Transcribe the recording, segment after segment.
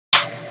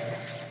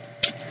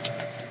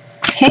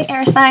Hey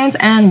air signs,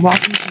 and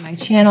welcome to my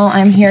channel.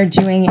 I'm here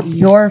doing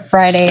your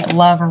Friday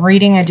love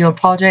reading. I do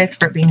apologize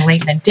for it being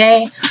late in the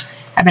day.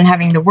 I've been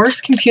having the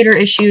worst computer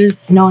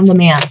issues known to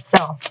man,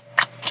 so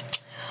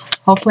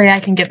hopefully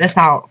I can get this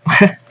out.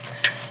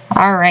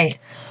 All right.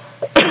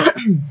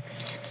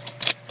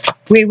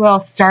 We will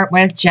start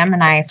with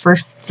Gemini.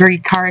 First three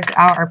cards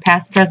out are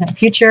past, present,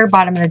 future.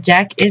 Bottom of the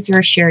deck is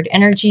your shared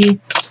energy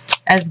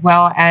as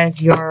well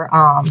as your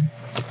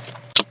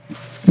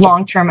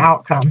long-term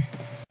outcome.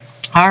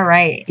 All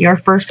right, your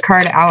first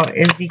card out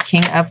is the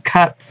King of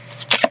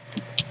Cups.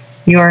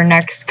 Your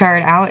next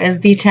card out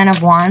is the Ten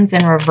of Wands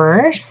in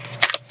reverse.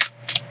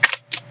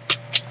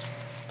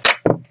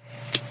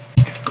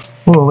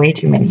 Oh, way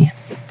too many.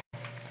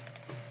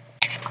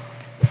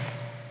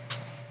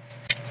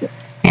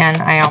 And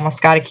I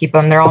almost got to keep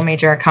them. They're all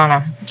major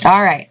arcana.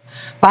 All right,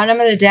 bottom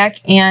of the deck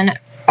and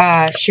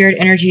shared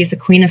energy is the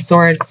Queen of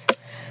Swords,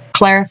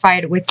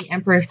 clarified with the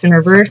Empress in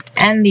reverse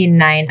and the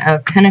Nine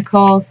of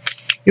Pentacles.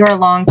 Your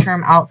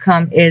long-term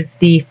outcome is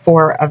the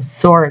Four of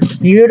Swords.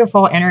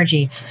 Beautiful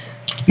energy.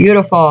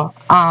 Beautiful.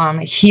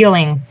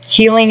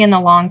 Healing in the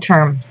long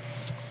term.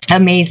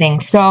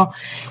 Amazing. So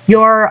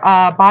your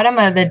bottom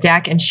of the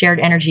deck and shared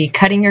energy,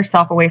 cutting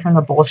yourself away from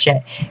the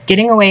bullshit,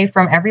 getting away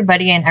from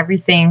everybody and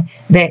everything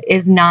that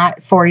is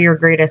not for your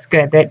greatest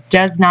good, that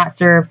does not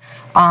serve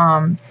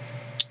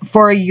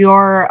for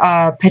your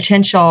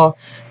potential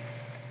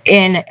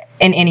in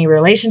any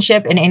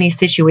relationship, in any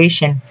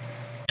situation.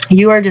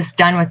 You are just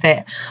done with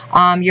it.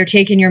 You're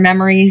taking your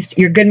memories,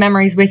 your good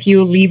memories with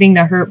you, leaving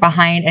the hurt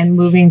behind and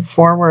moving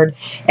forward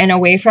and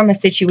away from a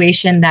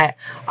situation that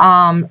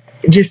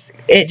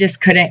it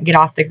just couldn't get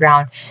off the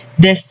ground.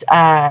 This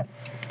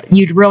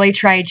you'd really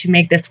tried to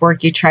make this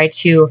work. You tried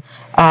to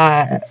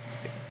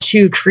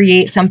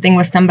create something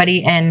with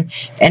somebody and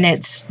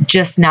it's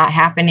just not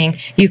happening.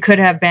 You could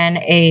have been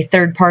a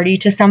third party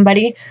to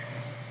somebody,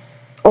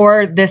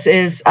 or this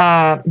is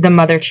the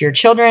mother to your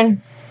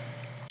children,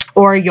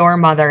 or your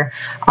mother,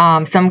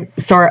 some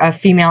sort of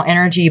female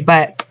energy,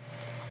 but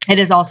it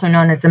is also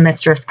known as the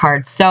Mistress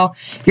card. So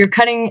you're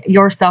cutting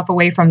yourself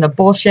away from the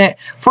bullshit.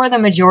 For the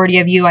majority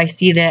of you, I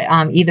see that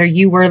either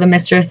you were the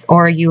mistress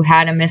or you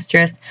had a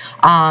mistress,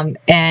 and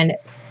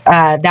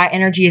that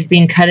energy is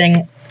being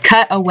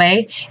cut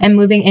away and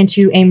moving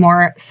into a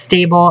more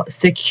stable,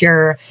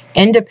 secure,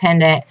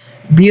 independent,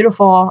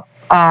 beautiful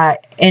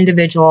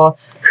individual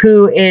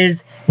who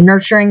is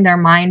nurturing their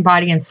mind,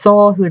 body, and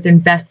soul, who is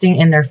investing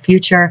in their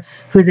future,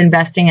 who's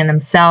investing in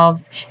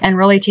themselves and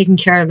really taking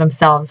care of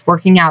themselves,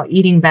 working out,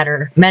 eating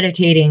better,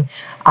 meditating,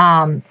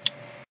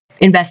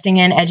 investing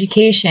in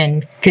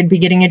education, could be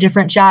getting a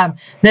different job.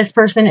 This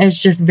person is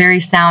just very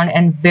sound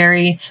and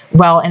very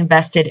well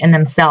invested in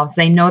themselves.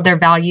 They know their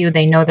value.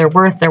 They know their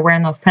worth. They're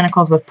wearing those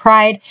pentacles with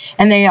pride,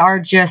 and they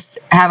are just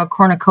have a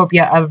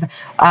cornucopia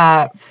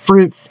of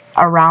fruits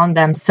around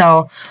them.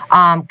 So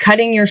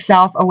cutting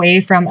yourself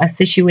away from a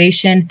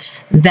situation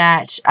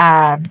that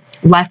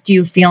left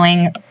you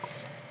feeling,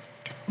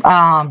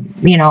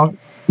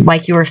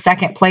 like you were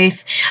second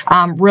place,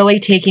 really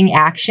taking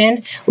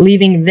action,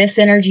 leaving this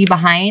energy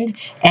behind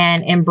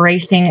and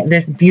embracing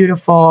this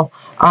beautiful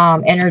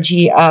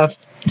energy of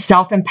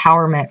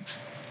self-empowerment,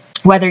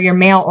 whether you're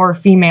male or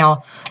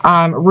female,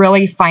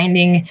 really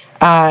finding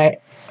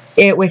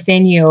it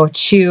within you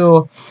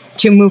to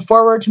move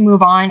forward, to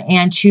move on,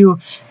 and to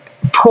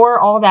pour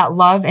all that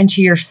love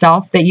into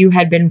yourself that you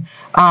had been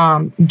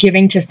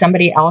giving to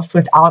somebody else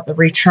without the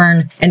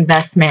return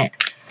investment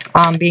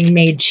being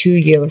made to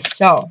you.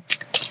 So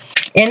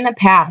in the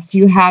past,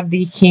 you have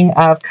the King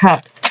of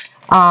Cups.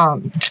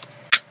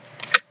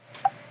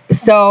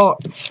 So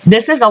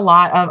this is a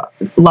lot of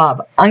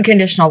love,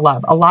 unconditional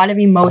love, a lot of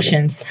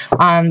emotions.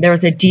 There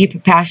was a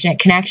deep, passionate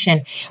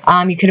connection.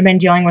 You could have been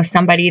dealing with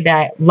somebody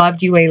that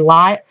loved you a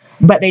lot,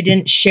 but they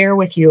didn't share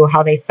with you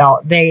how they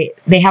felt. They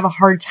have a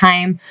hard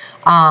time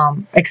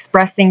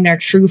expressing their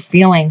true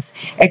feelings,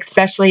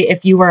 especially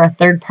if you were a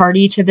third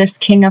party to this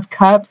King of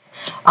Cups.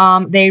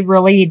 They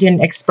really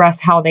didn't express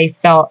how they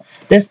felt.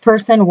 This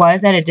person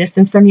was at a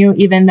distance from you,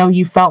 even though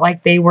you felt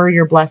like they were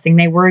your blessing.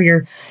 They were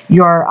your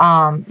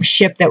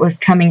ship that was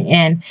coming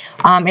in.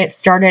 It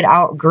started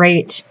out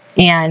great,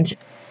 and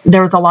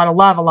there was a lot of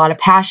love, a lot of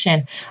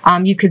passion.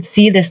 You could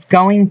see this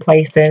going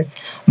places,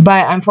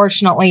 but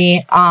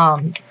unfortunately,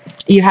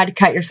 you had to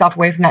cut yourself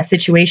away from that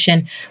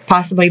situation,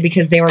 possibly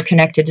because they were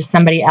connected to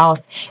somebody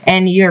else.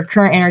 And your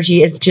current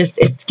energy is just,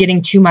 it's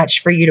getting too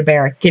much for you to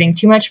bear, getting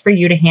too much for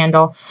you to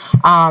handle.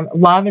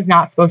 Love is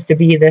not supposed to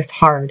be this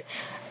hard.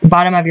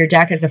 Bottom of your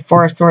deck is a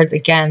Four of Swords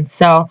again.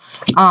 So,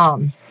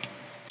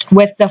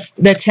 with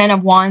the Ten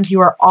of Wands, you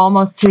are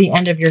almost to the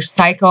end of your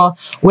cycle.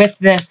 With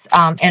this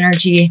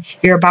energy,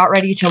 you're about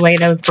ready to lay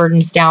those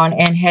burdens down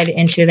and head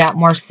into that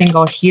more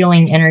single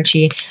healing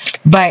energy.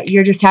 But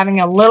you're just having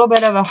a little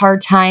bit of a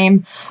hard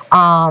time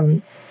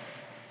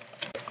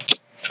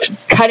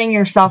cutting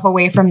yourself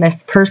away from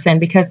this person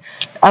because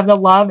of the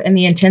love and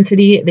the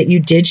intensity that you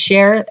did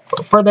share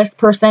for this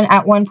person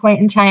at one point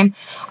in time.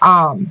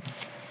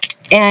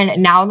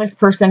 And now this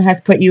person has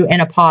put you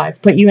in a pause,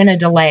 put you in a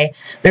delay.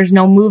 There's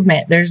no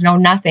movement. There's no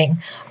nothing.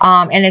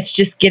 And it's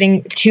just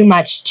getting too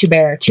much to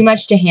bear, too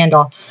much to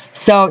handle.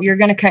 So you're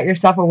going to cut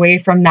yourself away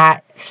from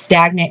that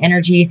stagnant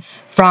energy,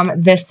 from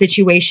this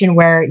situation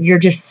where you're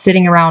just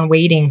sitting around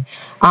waiting.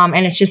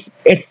 And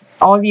it's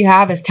all you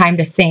have is time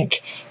to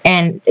think.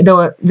 And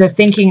the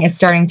thinking is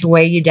starting to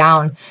weigh you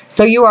down.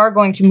 So you are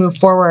going to move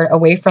forward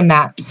away from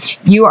that.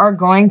 You are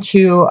going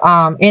to,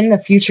 in the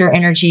future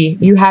energy,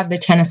 you have the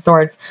Ten of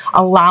Swords,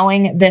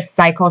 allowing this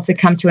cycle to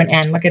come to an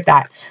end. Look at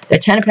that. The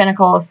Ten of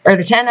Pentacles, or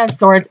the Ten of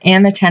Swords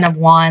and the Ten of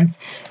Wands.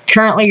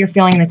 Currently, you're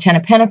feeling the Ten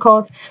of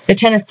Pentacles. The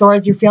Ten of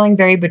Swords, you're feeling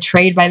very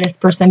betrayed by this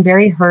person,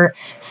 very hurt,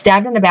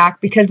 stabbed in the back,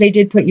 because they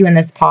did put you in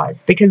this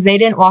pause, because they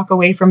didn't walk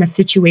away from a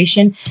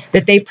situation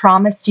that they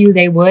promised you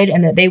they would,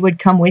 and that they would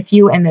come with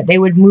you, and that they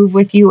would move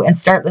with you and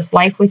start this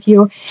life with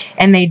you,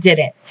 and they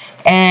didn't.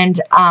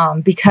 And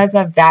because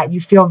of that, you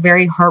feel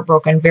very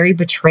heartbroken, very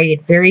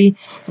betrayed, very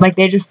like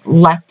they just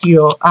left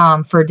you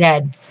for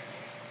dead.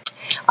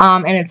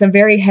 And it's a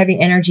very heavy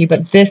energy,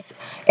 but this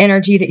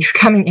energy that you're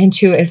coming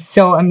into is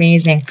so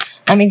amazing.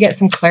 Let me get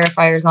some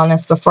clarifiers on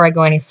this before I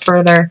go any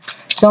further.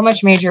 So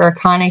much major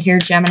arcana here,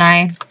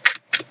 Gemini.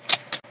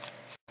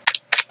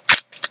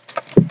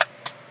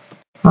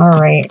 All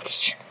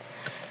right.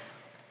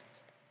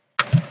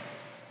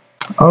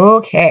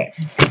 Okay.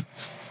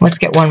 Let's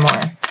get one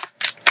more.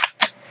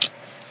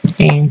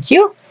 Thank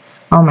you.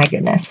 Oh my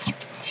goodness.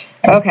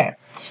 Okay.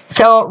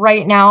 So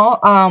right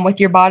now, with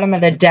your bottom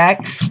of the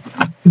deck,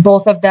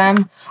 both of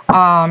them,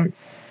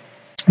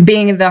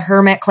 being the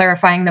Hermit,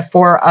 clarifying the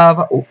Four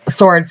of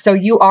Swords. So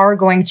you are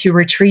going to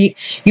retreat.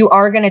 You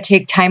are going to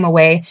take time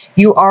away.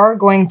 You are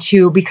going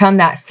to become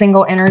that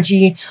single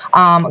energy.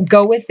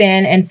 Go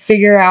within and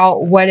figure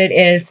out what it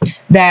is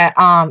that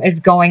is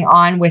going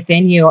on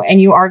within you.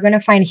 And you are going to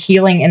find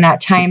healing in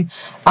that time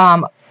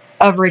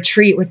of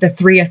retreat with the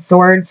Three of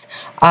Swords,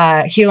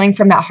 healing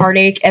from that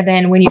heartache. And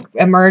then when you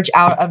emerge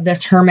out of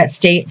this hermit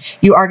state,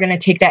 you are going to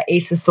take that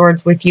Ace of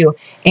Swords with you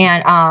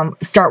and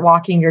start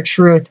walking your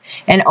truth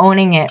and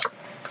owning it.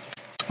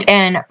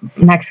 And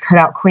next card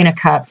out, Queen of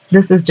Cups.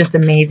 This is just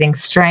amazing.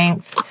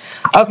 Strength.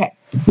 Okay.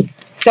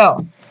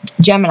 So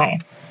Gemini,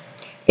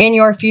 in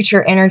your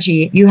future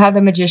energy, you have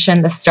the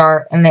Magician, the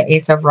Star, and the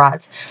Ace of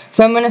Rods.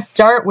 So I'm going to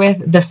start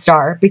with the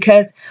Star,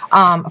 because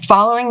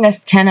following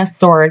this Ten of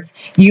Swords,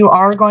 you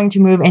are going to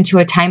move into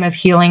a time of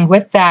healing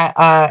with that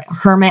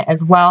Hermit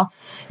as well.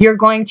 You're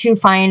going to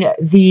find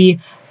the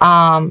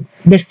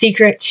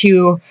secret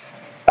to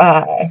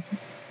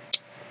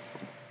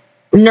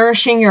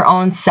nourishing your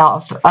own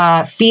self,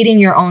 feeding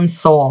your own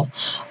soul,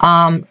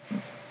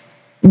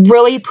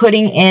 really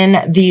putting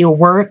in the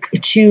work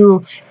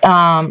to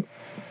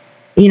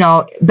you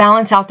know,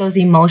 balance out those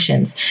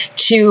emotions,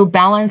 to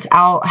balance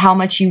out how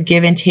much you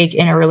give and take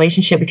in a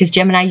relationship, because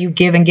Gemini, you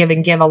give and give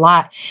and give a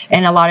lot,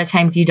 and a lot of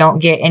times you don't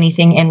get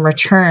anything in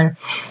return.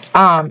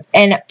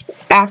 And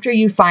after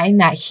you find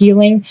that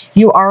healing,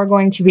 you are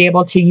going to be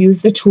able to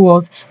use the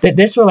tools that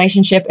this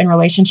relationship and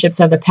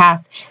relationships of the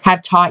past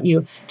have taught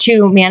you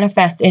to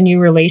manifest a new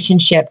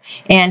relationship,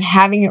 and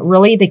having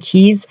really the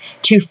keys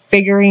to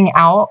figuring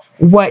out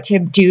what to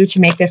do to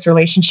make this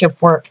relationship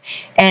work.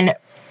 And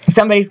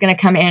somebody's going to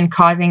come in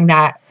causing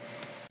that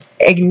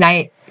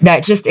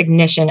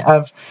ignition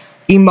of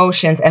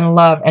emotions and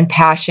love and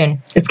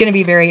passion. It's going to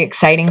be very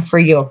exciting for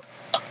you.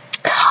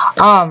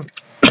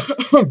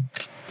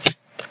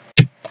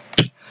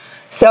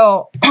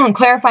 So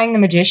clarifying the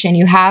Magician,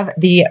 you have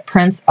the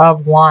Prince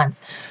of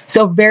Wands.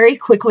 So very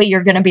quickly,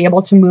 you're going to be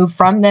able to move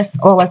from this.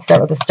 Oh, let's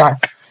start with the Star.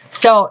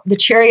 So the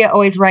Chariot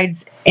always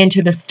rides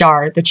into the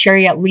Star. The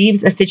Chariot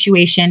leaves a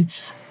situation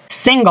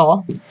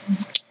single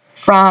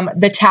from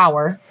the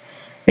Tower.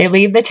 They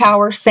leave the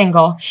Tower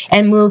single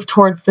and move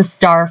towards the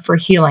Star for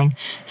healing.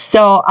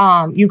 So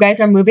you guys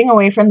are moving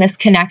away from this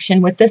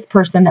connection with this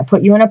person that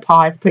put you in a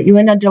pause, put you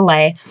in a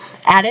delay,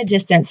 at a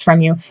distance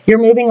from you. You're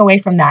moving away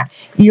from that.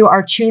 You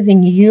are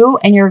choosing you,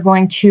 and you're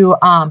going to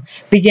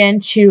begin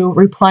to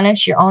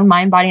replenish your own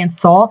mind, body, and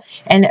soul,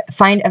 and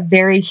find a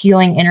very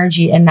healing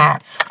energy in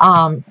that,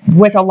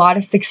 with a lot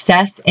of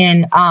success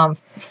in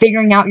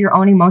figuring out your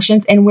own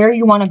emotions and where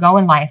you want to go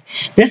in life.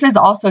 This is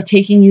also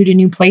taking you to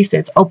new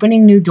places,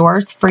 opening new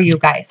doors for you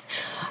guys.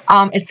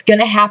 It's going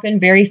to happen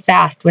very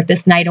fast with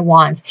this Knight of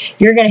Wands.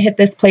 You're going to hit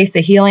this place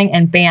of healing,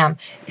 and bam,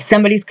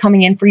 somebody's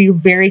coming in for you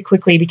very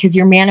quickly because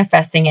you're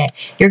manifesting it.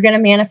 You're going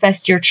to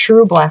manifest your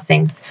true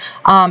blessings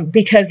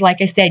because, like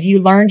I said, you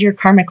learned your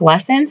karmic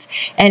lessons,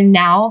 and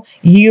now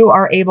you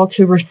are able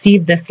to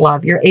receive this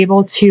love. You're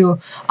able to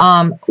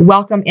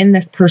welcome in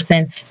this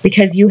person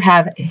because you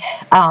have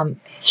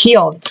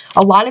healed.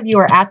 A lot of you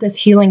are at this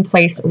healing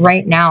place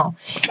right now,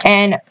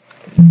 and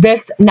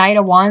this Knight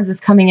of Wands is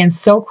coming in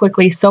so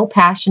quickly, so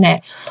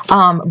passionate,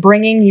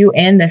 bringing you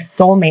in this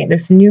soulmate,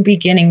 this new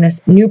beginning, this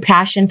new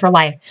passion for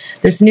life,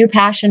 this new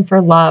passion for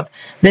love,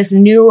 this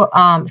new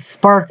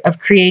spark of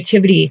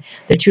creativity.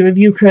 The two of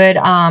you could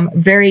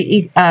very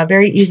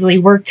easily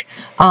work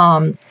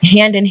hand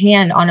in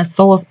hand on a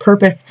soul's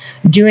purpose,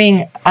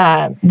 doing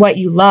what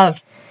you love.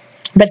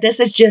 But this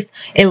is just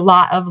a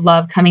lot of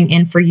love coming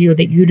in for you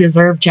that you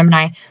deserve,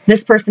 Gemini.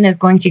 This person is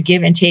going to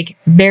give and take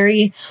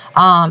very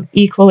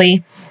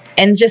equally.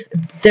 And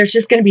there's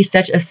just going to be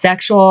such a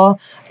sexual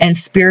and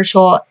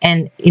spiritual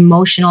and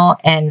emotional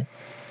and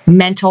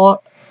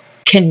mental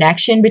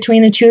connection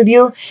between the two of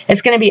you.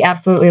 It's going to be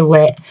absolutely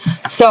lit.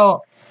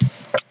 So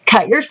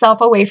cut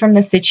yourself away from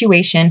this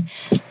situation,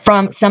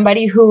 from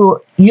somebody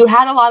who you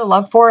had a lot of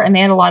love for and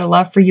they had a lot of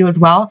love for you as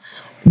well,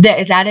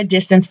 that is at a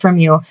distance from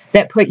you,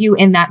 that put you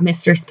in that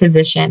mistress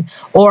position,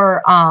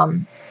 or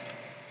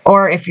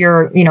if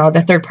you're, you know,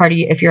 the third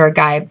party, if you're a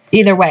guy,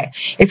 either way,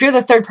 if you're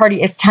the third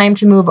party, it's time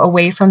to move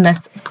away from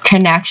this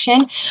connection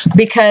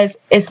because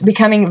it's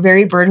becoming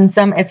very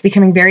burdensome. It's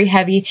becoming very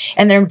heavy,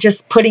 and they're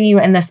just putting you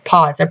in this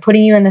pause. They're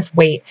putting you in this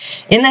weight.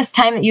 In this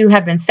time that you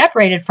have been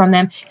separated from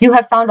them, you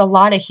have found a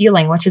lot of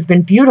healing, which has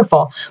been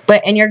beautiful,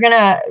 and you're going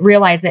to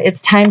realize that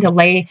it's time to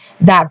lay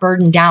that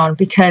burden down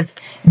because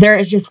there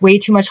is just way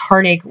too much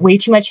heartache, way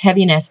too much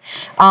heaviness,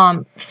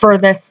 for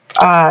this,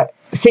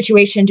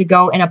 situation to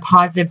go in a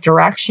positive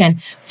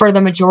direction for the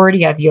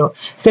majority of you.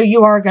 So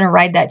you are going to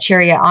ride that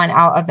chariot on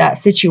out of that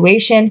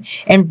situation,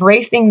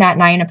 embracing that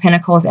Nine of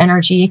Pentacles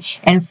energy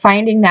and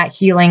finding that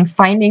healing,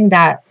 finding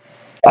that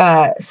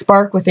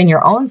spark within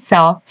your own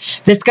self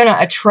that's going to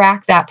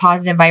attract that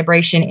positive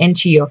vibration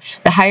into you.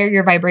 The higher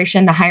your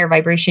vibration, the higher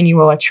vibration you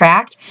will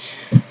attract.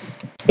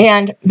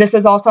 And this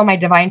is also my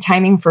divine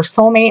timing for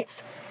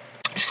soulmates.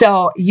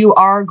 So you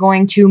are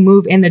going to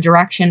move in the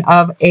direction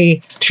of a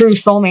true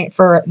soulmate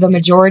for the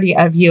majority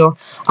of you.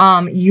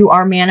 You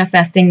are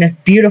manifesting this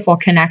beautiful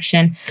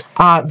connection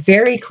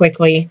very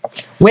quickly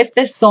with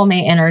this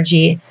soulmate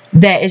energy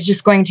that is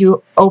just going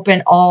to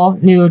open all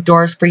new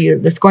doors for you.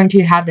 That's going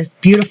to have this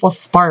beautiful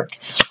spark.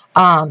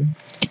 And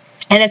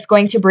it's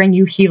going to bring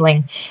you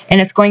healing. And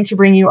it's going to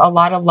bring you a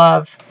lot of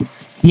love.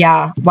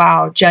 Yeah,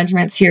 wow,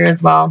 Judgment's here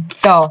as well.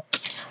 So,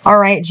 all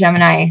right,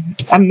 Gemini,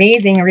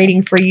 amazing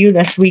reading for you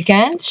this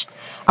weekend.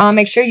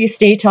 Make sure you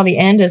stay till the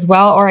end as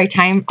well, or I'll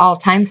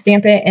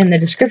timestamp it in the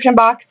description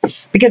box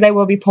because I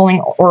will be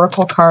pulling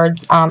oracle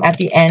cards at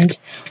the end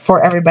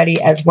for everybody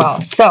as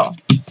well. So,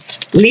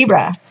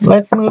 Libra,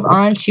 let's move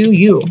on to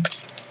you.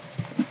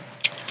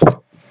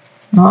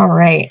 All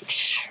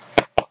right,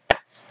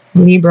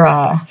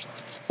 Libra.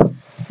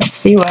 Let's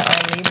see what our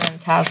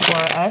Librans have for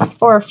us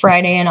for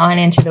Friday and on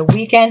into the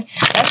weekend.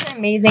 That's an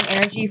amazing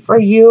energy for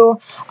you.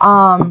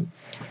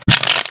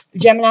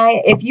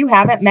 Gemini, if you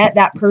haven't met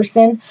that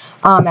person,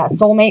 that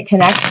soulmate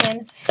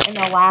connection in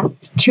the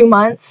last 2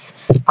 months,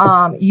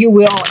 you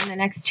will in the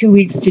next 2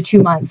 weeks to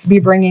 2 months be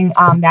bringing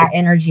that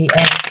energy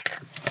in.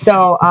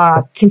 So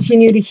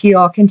continue to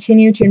heal,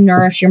 continue to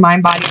nourish your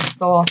mind, body, and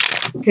soul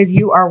because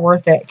you are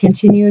worth it.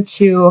 Continue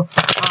to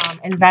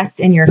invest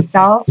in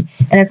yourself,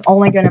 and it's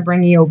only going to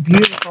bring you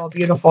beautiful,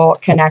 beautiful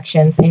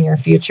connections in your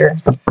future.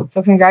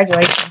 So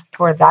congratulations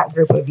for that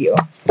group of you.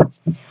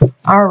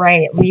 All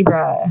right,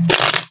 Libra.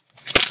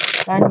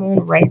 Sun, Moon,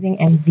 Rising,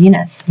 and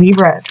Venus.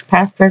 Libras,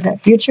 past,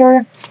 present,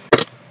 future.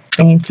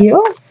 Thank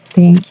you.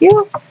 Thank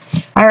you.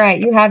 All right,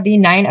 you have the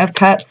Nine of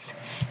Cups,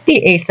 the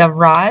Ace of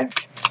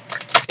Rods.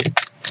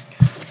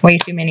 Way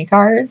too many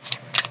cards.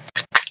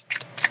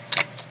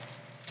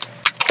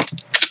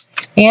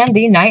 And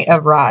the Knight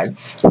of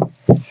Rods.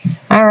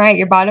 All right,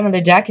 your bottom of the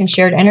deck in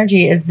shared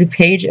energy is the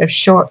Page of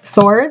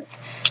Swords,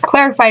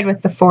 clarified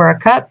with the Four of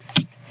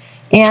Cups,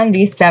 and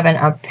the Seven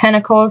of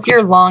Pentacles.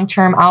 Your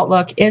long-term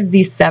outlook is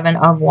the Seven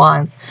of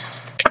Wands.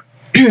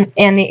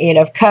 And the Eight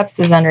of Cups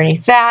is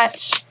underneath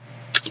that.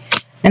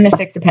 And the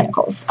Six of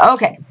Pentacles.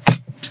 Okay.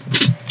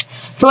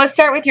 So let's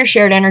start with your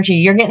shared energy.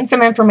 You're getting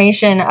some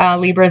information,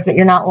 Libras, that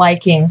you're not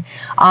liking.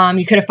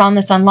 You could have found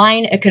this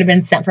online. It could have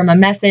been sent from a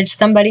message.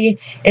 Somebody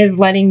is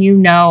letting you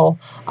know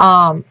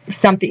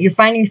something. You're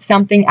finding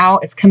something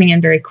out. It's coming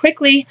in very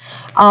quickly.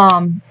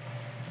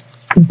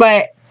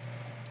 But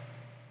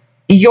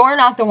you're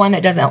not the one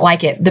that doesn't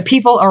like it. The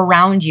people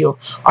around you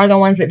are the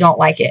ones that don't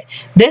like it.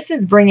 This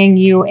is bringing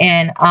you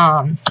in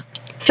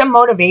some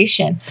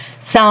motivation,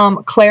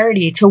 some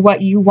clarity to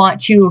what you want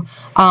to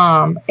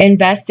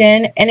invest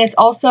in. And it's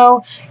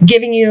also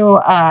giving you,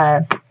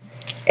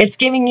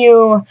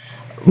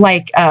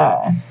 like,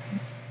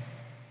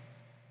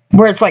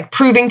 where it's like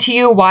proving to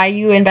you why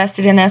you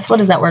invested in this. What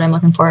is that word I'm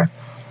looking for?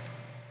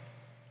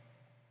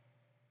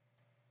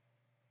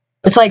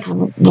 It's like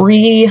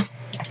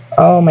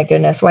oh my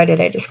goodness, why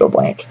did I just go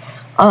blank?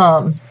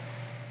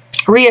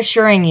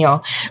 Reassuring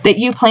you that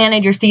you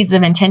planted your seeds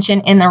of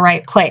intention in the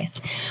right place.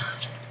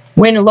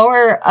 When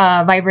lower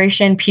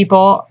vibration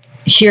people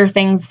hear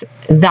things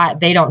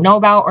that they don't know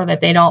about or that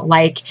they don't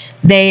like,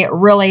 they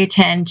really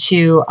tend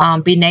to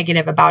be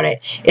negative about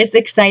it. It's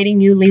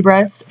exciting, you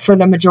Libras, for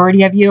the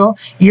majority of you.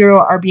 You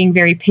are being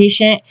very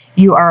patient.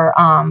 You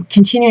are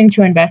continuing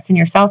to invest in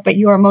yourself, but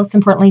you are most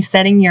importantly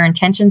setting your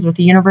intentions with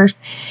the universe,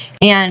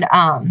 and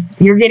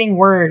you're getting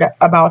word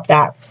about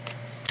that.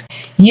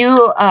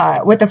 You,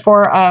 with the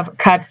Four of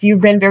Cups,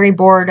 you've been very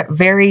bored,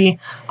 very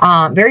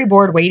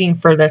bored waiting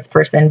for this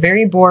person,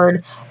 very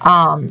bored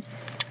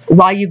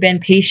while you've been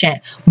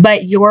patient.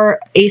 But your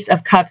Ace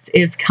of Cups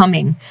is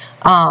coming.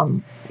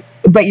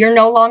 But you're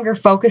no longer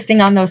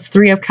focusing on those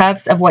Three of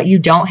Cups of what you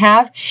don't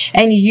have.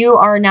 And you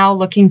are now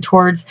looking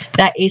towards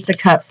that Ace of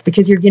Cups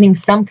because you're getting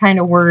some kind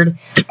of word,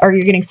 or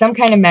you're getting some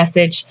kind of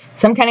message,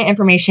 some kind of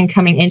information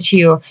coming into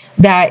you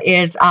that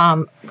is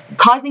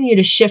causing you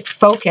to shift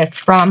focus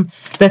from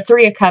the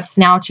Three of Cups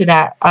now to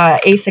that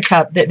Ace of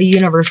Cups that the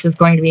universe is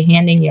going to be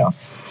handing you.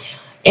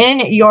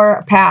 In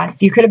your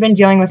past, you could have been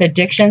dealing with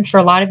addictions for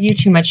a lot of you,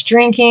 too much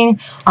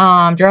drinking,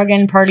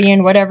 drugging,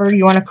 partying, whatever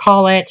you want to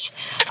call it.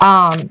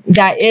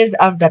 That is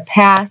of the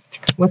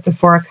past with the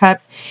Four of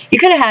Cups. You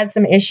could have had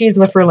some issues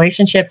with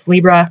relationships,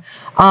 Libra,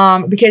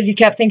 because you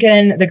kept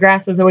thinking the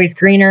grass was always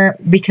greener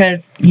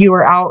because you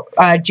were out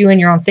doing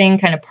your own thing,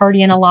 kind of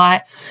partying a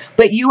lot.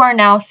 But you are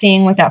now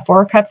seeing with that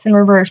Four of Cups in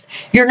reverse,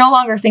 you're no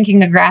longer thinking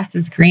the grass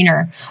is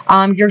greener.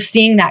 You're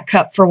seeing that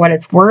cup for what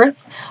it's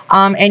worth,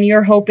 and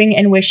you're hoping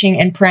and wishing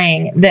and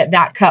praying that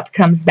that cup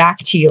comes back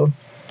to you.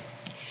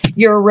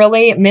 You're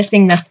really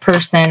missing this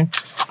person,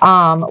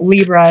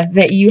 Libra,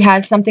 that you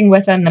had something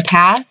with in the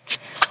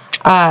past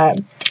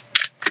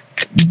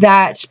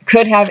that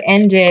could have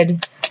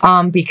ended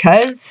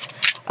because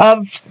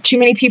of too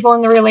many people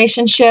in the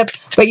relationship,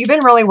 but you've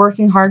been really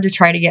working hard to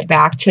try to get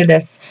back to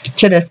this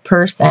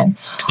person.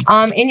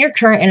 In your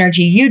current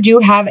energy, you do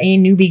have a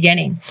new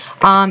beginning.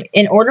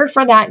 In order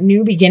for that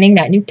new beginning,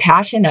 that new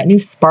passion, that new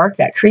spark,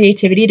 that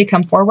creativity to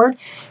come forward,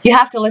 you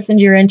have to listen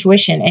to your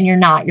intuition, and you're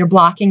not. You're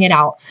blocking it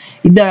out.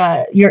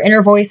 Your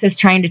inner voice is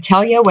trying to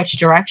tell you which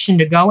direction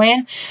to go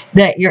in,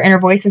 that your inner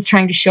voice is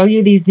trying to show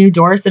you these new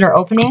doors that are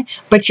opening,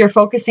 but you're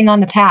focusing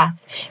on the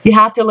past. You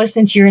have to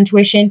listen to your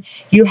intuition.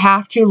 You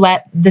have to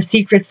let the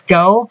secrets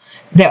go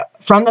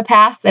from the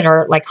past that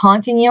are like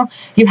haunting you.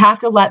 You have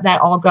to let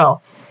that all go.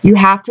 You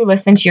have to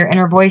listen to your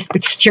inner voice,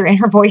 because your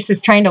inner voice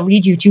is trying to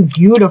lead you to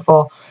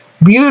beautiful,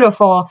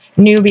 beautiful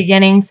new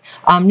beginnings,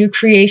 new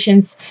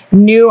creations,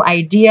 new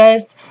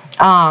ideas,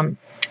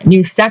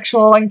 new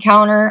sexual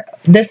encounter.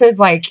 This is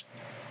like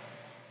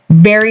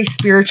very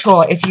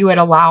spiritual if you would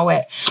allow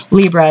it,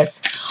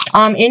 Libras.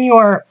 In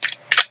your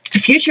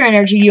future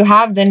energy, you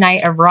have the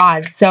Knight of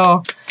Rods.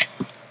 So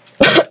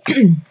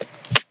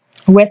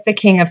with the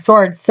King of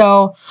Swords.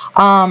 So,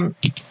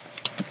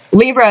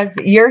 Libras,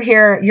 you're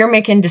here, you're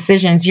making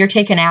decisions, you're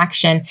taking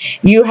action.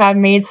 You have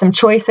made some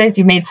choices,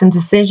 you've made some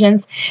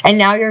decisions, and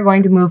now you're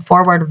going to move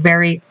forward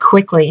very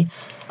quickly.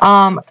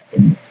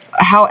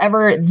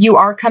 However, you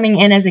are coming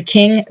in as a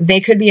king. They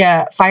could be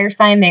a fire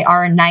sign. They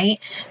are a knight.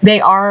 They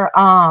are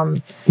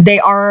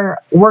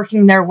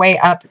working their way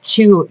up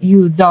to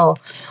you, though.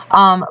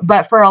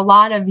 But for a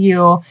lot of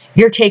you,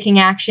 you're taking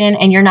action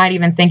and you're not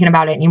even thinking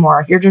about it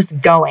anymore. You're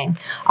just going.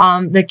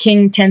 The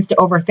king tends to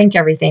overthink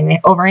everything. They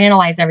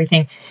overanalyze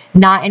everything.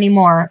 Not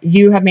anymore.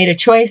 You have made a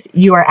choice.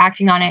 You are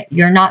acting on it.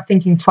 You're not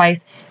thinking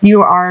twice.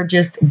 You are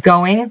just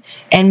going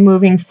and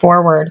moving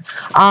forward.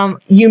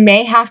 You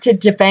may have to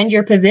defend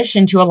your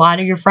position to a lot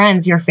of your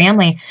friends, your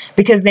family,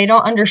 because they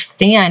don't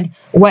understand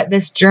what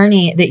this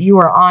journey that you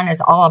are on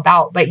is all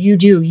about. But you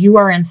do. You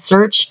are in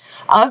search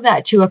of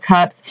that Two of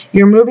Cups.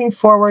 You're moving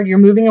forward. You're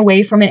moving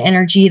away from an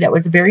energy that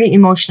was very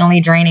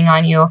emotionally draining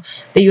on you,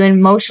 that you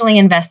emotionally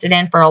invested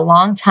in for a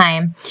long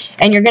time.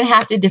 And you're going to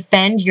have to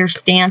defend your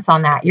stance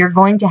on that. You're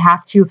going to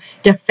have to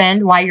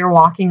defend why you're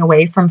walking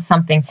away from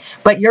something.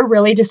 But you're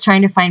really just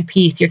trying to find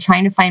peace. You're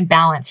trying to find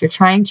balance. You're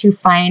trying to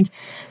find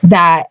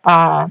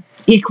that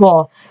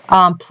equal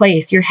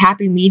place, your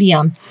happy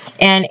medium.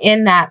 And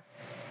in that,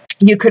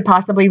 you could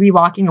possibly be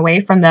walking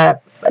away from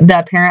the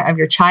parent of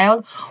your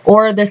child,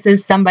 or this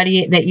is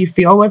somebody that you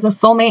feel was a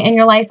soulmate in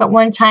your life at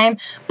one time.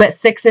 But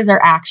sixes are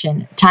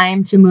action,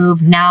 time to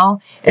move now,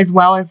 as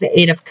well as the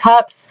Eight of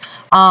Cups.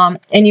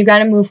 And you got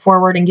to move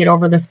forward and get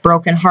over this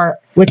broken heart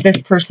with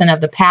this person of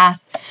the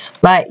past.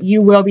 But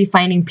you will be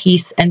finding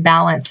peace and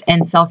balance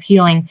and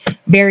self-healing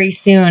very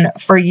soon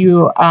for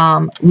you,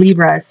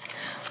 Libras.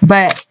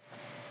 But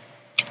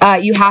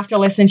you have to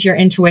listen to your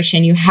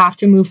intuition. You have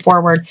to move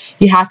forward.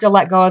 You have to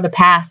let go of the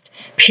past,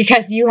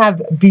 because you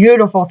have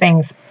beautiful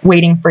things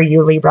waiting for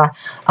you, Libra.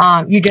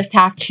 You just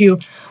have to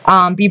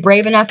be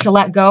brave enough to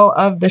let go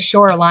of the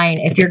shoreline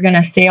if you're going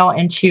to sail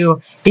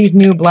into these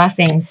new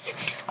blessings.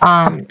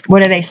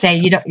 What do they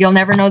say? You'll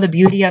never know the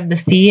beauty of the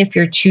sea if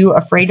you're too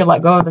afraid to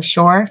let go of the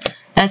shore.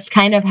 That's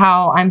kind of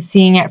how I'm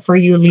seeing it for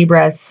you,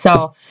 Libras.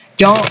 So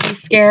don't be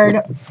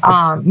scared.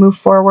 Move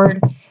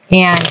forward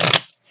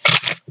and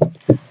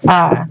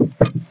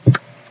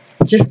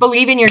just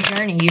believe in your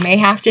journey. You may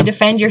have to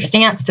defend your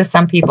stance to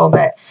some people,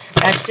 but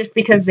that's just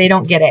because they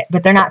don't get it.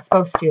 But they're not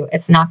supposed to.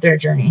 It's not their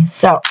journey.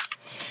 So,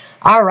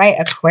 all right,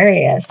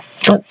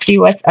 Aquarius. Let's see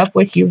what's up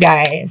with you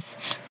guys.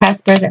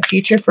 Past, present,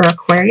 future for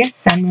Aquarius,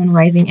 Sun, Moon,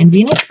 Rising, and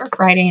Venus for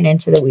Friday and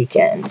into the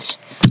weekend.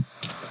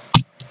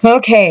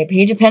 Okay,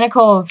 Page of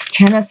Pentacles,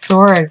 Ten of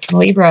Swords,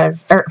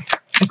 Libras, or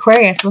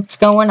Aquarius, what's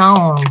going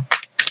on?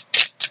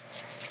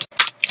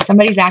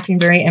 Somebody's acting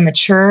very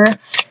immature.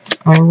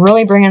 I'm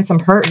really bringing some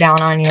hurt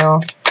down on you.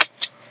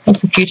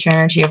 What's the future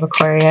energy of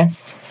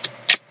Aquarius?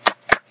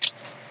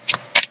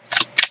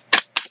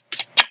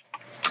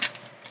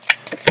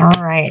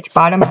 right,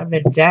 bottom of the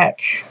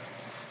deck.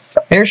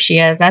 There she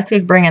is. That's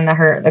who's bringing the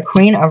hurt. The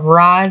Queen of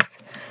Rods,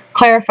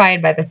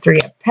 clarified by the Three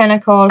of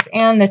Pentacles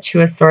and the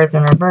Two of Swords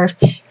in reverse.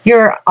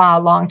 Your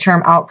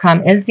long-term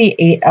outcome is the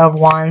Eight of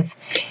Wands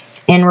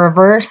in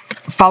reverse,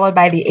 followed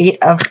by the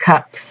Eight of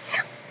Cups.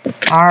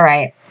 All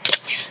right.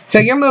 So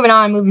you're moving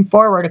on, moving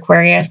forward,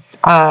 Aquarius.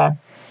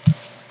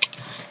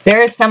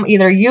 There is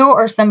either you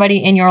or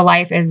somebody in your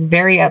life is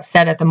very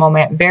upset at the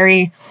moment,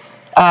 very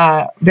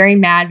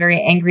mad,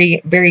 very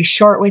angry, very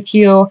short with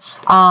you.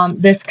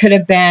 This could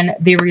have been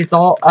the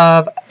result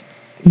of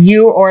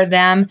you or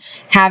them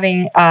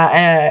having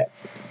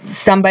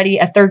somebody,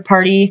 a third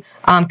party,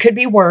 could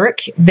be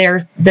work. Their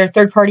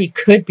third party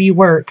could be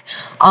work,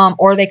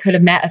 or they could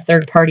have met a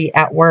third party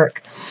at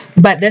work.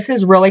 But this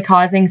is really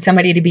causing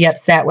somebody to be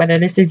upset, whether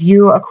this is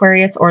you,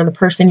 Aquarius, or the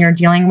person you're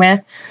dealing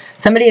with.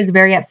 Somebody is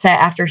very upset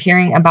after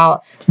hearing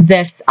about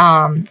this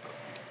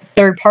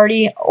third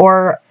party,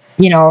 or,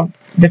 you know,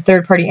 the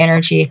third party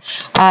energy.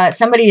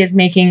 Somebody is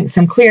making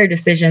some clear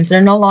decisions.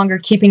 They're no longer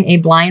keeping a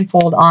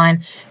blindfold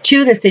on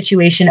to the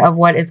situation of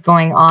what is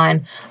going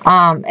on.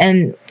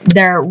 And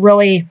they're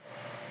going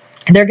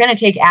to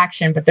take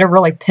action, but they're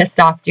really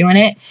pissed off doing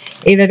it.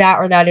 Either that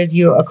or that is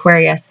you,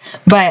 Aquarius.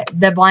 But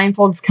the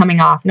blindfold's coming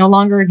off. No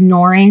longer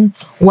ignoring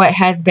what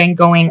has been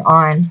going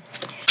on.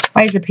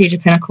 Why is the Page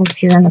of Pentacles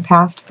here in the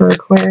past for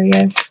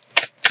Aquarius?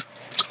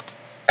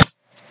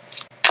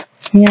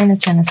 And the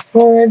Ten of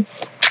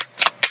Swords.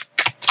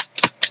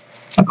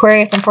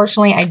 Aquarius,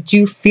 unfortunately, I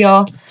do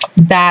feel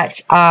that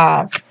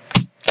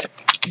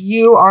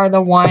you are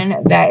the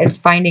one that is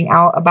finding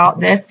out about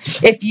this.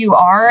 If you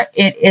are,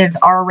 it is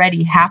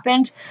already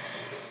happened.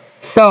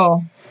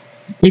 So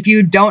if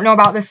you don't know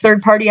about this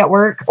third party at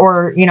work,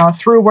 or, you know,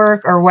 through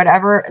work or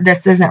whatever,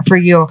 this isn't for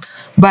you.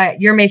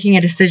 But you're making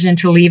a decision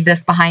to leave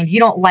this behind. You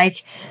don't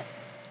like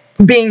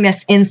being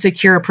this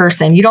insecure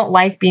person. You don't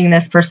like being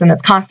this person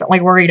that's constantly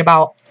worried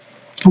about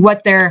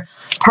what their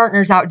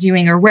partner's out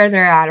doing, or where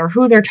they're at, or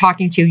who they're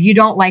talking to. You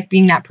don't like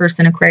being that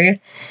person, Aquarius.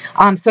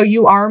 So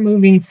you are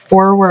moving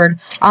forward.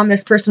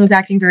 This person was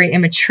acting very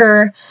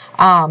immature,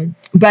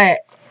 but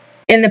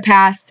in the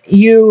past,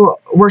 you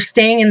were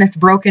staying in this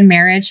broken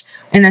marriage,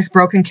 in this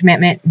broken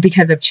commitment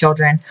because of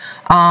children.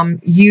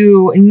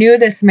 You knew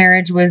this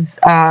marriage was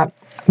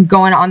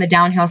going on the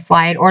downhill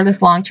slide, or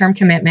this long-term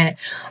commitment,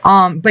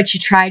 but you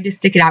tried to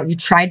stick it out. You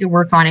tried to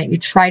work on it. You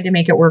tried to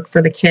make it work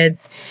for the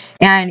kids,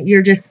 and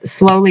you're just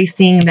slowly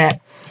seeing that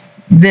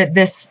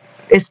this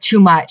is too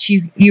much.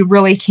 You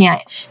really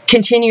can't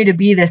continue to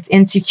be this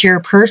insecure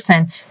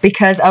person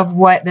because of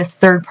what this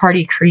third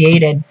party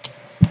created.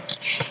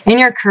 In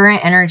your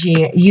current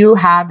energy, you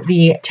have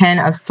the Ten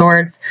of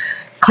Swords,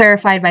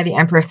 clarified by the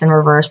Empress in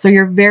reverse. So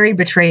you're very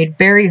betrayed,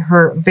 very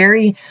hurt,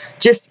 very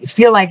just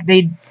feel like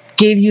they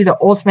gave you the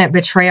ultimate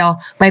betrayal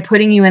by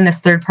putting you in this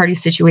third party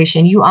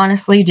situation. You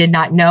honestly did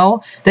not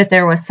know that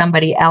there was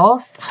somebody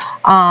else.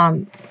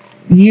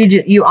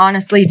 You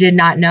honestly did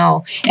not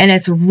know, and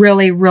it's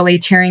really, really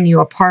tearing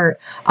you apart.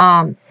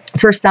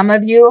 For some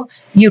of you,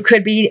 you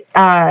could be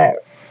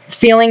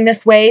feeling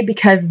this way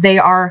because they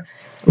are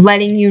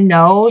letting you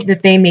know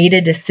that they made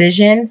a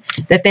decision,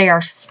 that they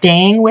are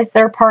staying with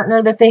their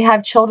partner that they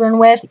have children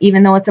with,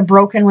 even though it's a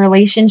broken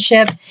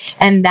relationship,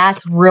 and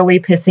that's really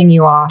pissing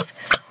you off.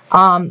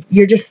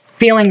 You're just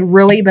feeling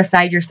really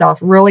beside yourself,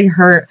 really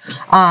hurt,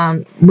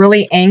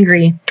 really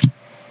angry,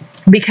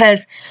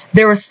 because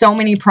there were so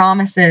many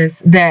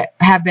promises that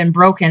have been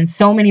broken,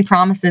 so many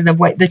promises of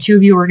what the two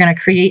of you were going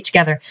to create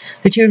together.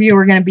 The two of you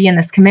were going to be in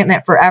this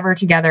commitment forever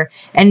together,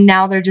 and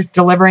now they're just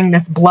delivering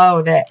this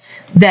blow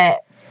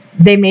that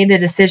they made the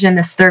decision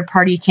this third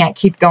party can't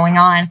keep going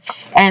on,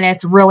 and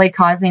it's really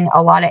causing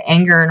a lot of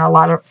anger and a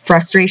lot of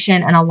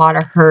frustration and a lot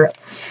of hurt.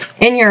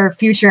 In your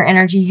future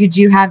energy, you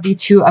do have the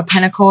Two of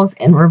Pentacles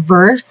in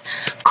reverse,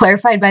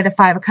 clarified by the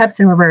Five of Cups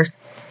in reverse.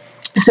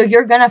 So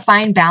you're going to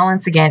find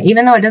balance again,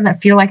 even though it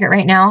doesn't feel like it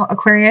right now,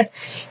 Aquarius.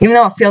 Even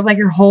though it feels like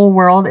your whole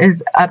world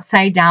is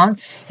upside down,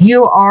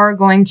 you are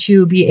going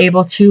to be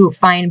able to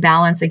find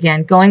balance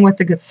again, going with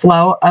the good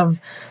flow of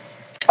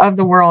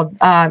the world,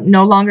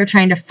 no longer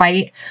trying to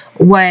fight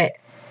what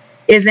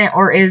isn't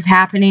or is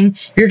happening.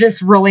 You're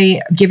just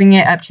really giving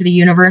it up to the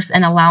universe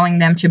and allowing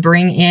them to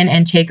bring in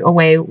and take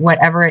away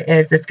whatever it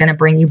is that's going to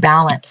bring you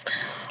balance.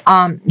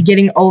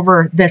 Getting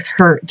over this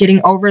hurt,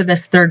 getting over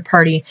this third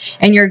party,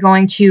 and you're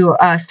going to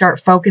start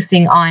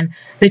focusing on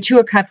the Two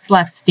of Cups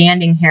left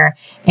standing here,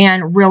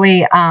 and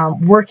really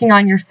working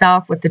on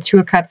yourself with the Two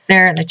of Cups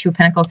there and the Two of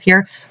Pentacles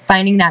here,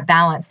 finding that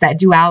balance, that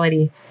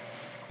duality.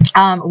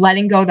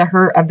 Letting go the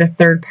hurt of the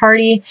third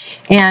party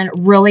and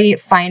really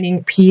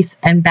finding peace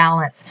and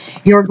balance.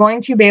 You're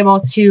going to be able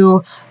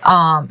to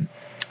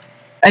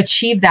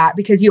achieve that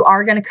because you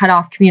are going to cut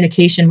off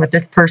communication with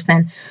this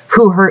person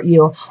who hurt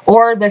you,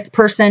 or this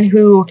person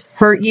who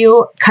hurt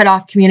you cut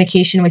off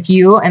communication with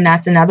you, and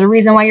that's another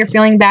reason why you're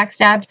feeling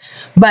backstabbed.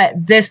 But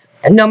this,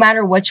 no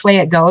matter which way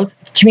it goes,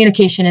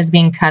 communication is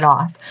being cut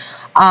off.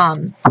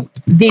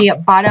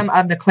 The bottom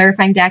of the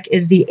clarifying deck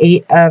is the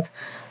Eight of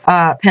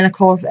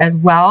Pentacles as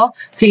well.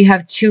 So you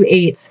have 2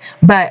 8s,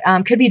 but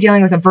could be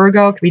dealing with a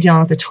Virgo, could be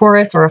dealing with a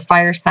Taurus or a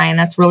fire sign.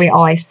 That's really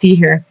all I see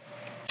here.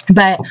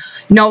 But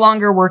no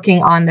longer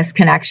working on this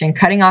connection,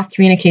 cutting off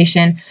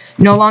communication,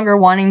 no longer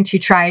wanting to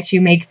try to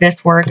make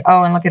this work.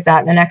 Oh, and look at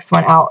that. The next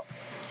one out,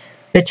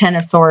 the 10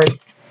 of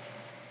Swords.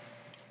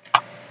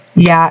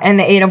 Yeah, and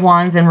the 8 of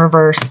Wands in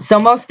reverse. So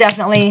most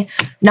definitely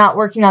not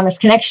working on this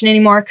connection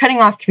anymore,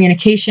 cutting off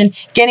communication,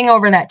 getting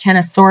over that 10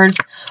 of Swords,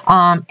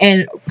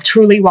 and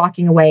truly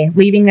walking away,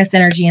 leaving this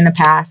energy in the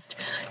past,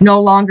 no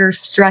longer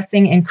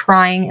stressing and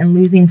crying and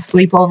losing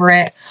sleep over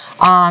it.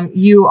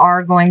 You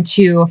are going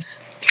to,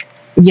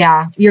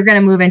 yeah, you're going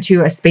to move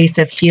into a space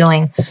of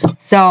healing.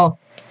 So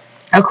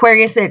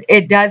Aquarius,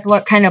 it does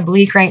look kind of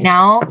bleak right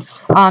now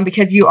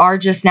because you are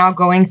just now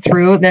going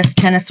through this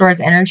 10 of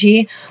Swords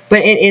energy, but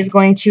it is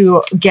going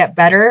to get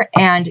better,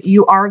 and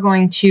you are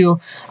going to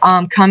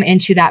come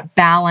into that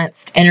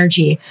balanced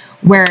energy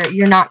where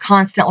you're not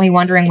constantly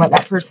wondering what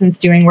that person's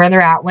doing, where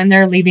they're at, when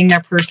they're leaving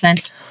their person,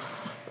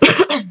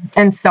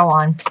 and so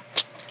on.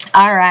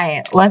 All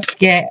right, let's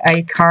get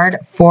a card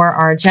for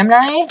our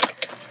Gemini.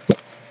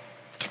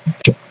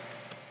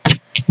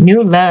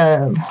 New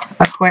love,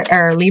 Aquarius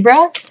or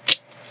Libra.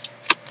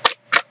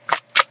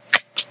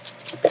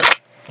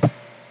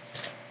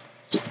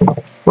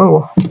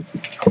 Whoa,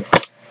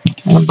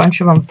 and a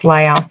bunch of them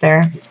fly out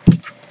there.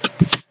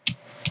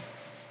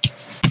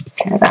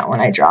 Okay, that one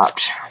I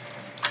dropped.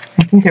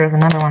 I think there was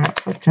another one that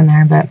flipped in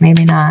there, but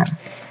maybe not.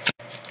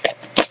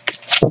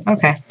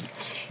 Okay,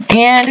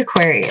 and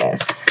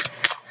Aquarius.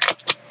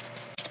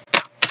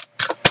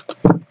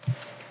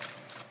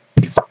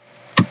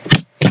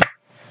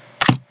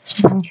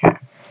 Okay.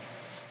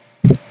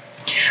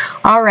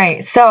 All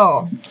right,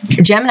 so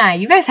Gemini,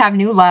 you guys have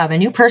new love. A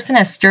new person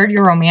has stirred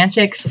your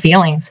romantic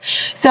feelings.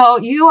 So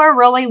you are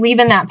really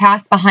leaving that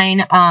past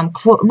behind,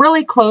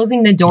 really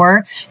closing the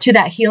door to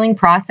that healing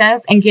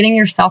process and getting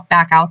yourself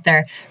back out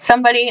there.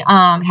 Somebody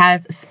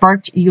has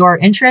sparked your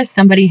interest.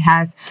 Somebody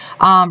has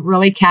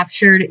really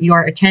captured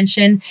your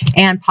attention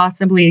and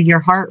possibly your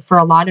heart for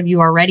a lot of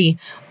you already.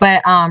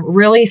 But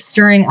really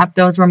stirring up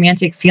those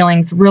romantic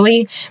feelings,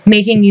 really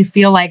making you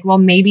feel like, well,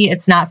 maybe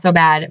it's not so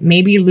bad.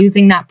 Maybe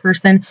losing that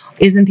person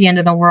isn't the end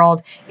of the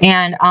world,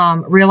 and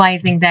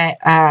realizing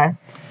that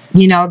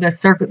you know,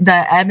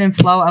 the ebb and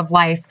flow of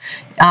life,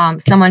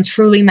 someone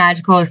truly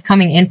magical is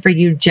coming in for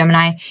you,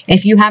 Gemini.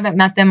 If you haven't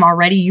met them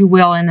already, you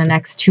will in the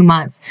next 2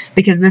 months,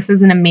 because this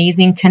is an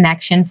amazing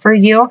connection for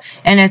you,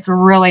 and it's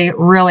really,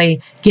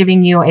 really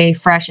giving you a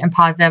fresh and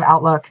positive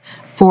outlook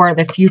for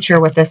the future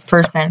with this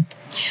person.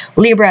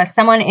 Libra,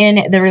 someone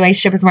in the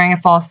relationship is wearing a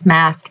false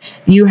mask.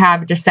 You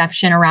have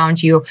deception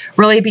around you.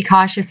 Really be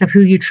cautious of who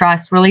you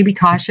trust. Really be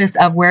cautious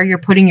of where you're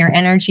putting your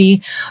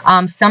energy.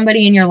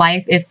 Somebody in your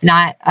life, if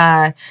not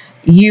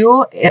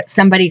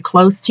somebody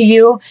close to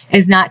you,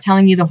 is not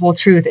telling you the whole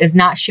truth, is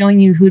not showing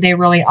you who they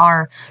really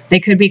are. They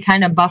could be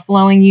kind of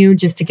buffaloing you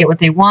just to get what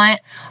they want,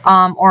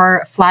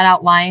 or flat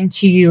out lying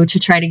to you to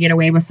try to get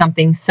away with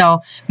something. So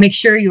make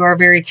sure you are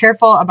very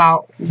careful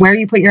about where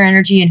you put your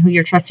energy and who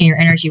you're trusting your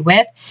energy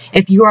with.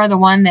 If you are the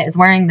one that is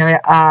wearing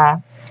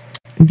the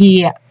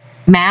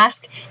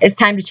mask, it's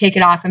time to take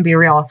it off and be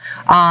real,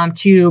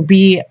 to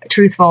be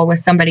truthful with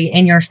somebody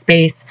in your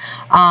space,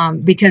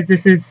 because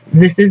this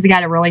is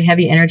got a really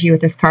heavy energy with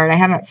this card. I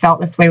haven't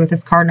felt this way with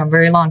this card in a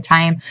very long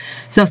time.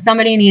 So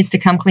somebody needs to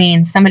come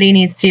clean. Somebody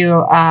needs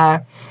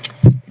to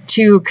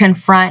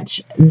confront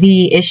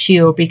the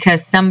issue,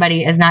 because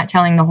somebody is not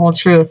telling the whole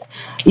truth,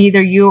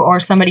 either you or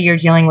somebody you're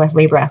dealing with,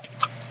 Libra.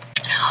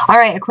 All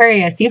right,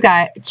 Aquarius, you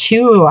got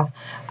 2.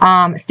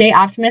 Stay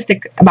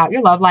optimistic about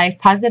your love life.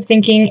 Positive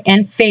thinking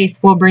and faith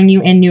will bring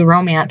you in new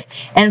romance.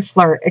 And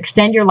flirt.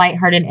 Extend your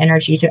lighthearted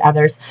energy to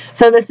others.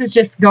 So this is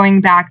just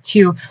going back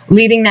to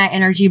leaving that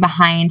energy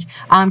behind.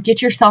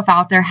 Get yourself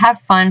out there.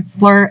 Have fun.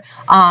 Flirt.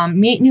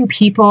 Meet new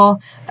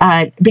people.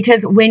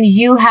 Because when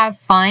you have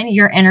fun,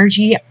 your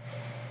energy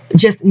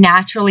just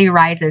naturally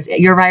rises.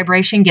 Your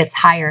vibration gets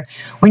higher.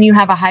 When you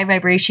have a high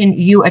vibration,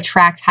 you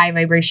attract high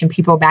vibration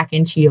people back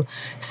into you.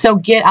 So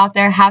get out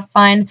there, have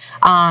fun,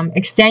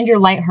 extend your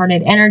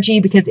lighthearted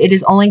energy, because it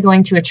is only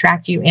going to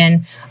attract you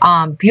in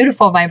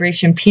beautiful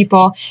vibration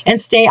people,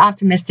 and stay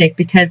optimistic,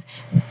 because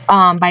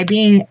by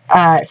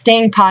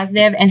staying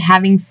positive and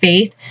having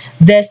faith,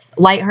 this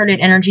lighthearted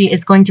energy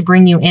is going to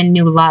bring you in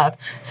new love.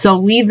 So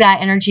leave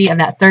that energy of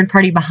that third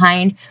party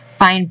behind.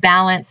 Find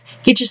balance,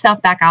 get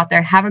yourself back out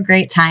there, have a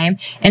great time,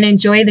 and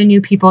enjoy the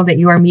new people that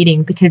you are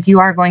meeting, because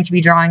you are going to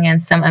be drawing in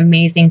some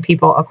amazing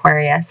people,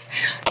 Aquarius.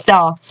 So,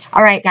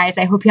 all right, guys,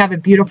 I hope you have a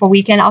beautiful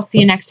weekend. I'll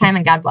see you next time,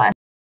 and God bless.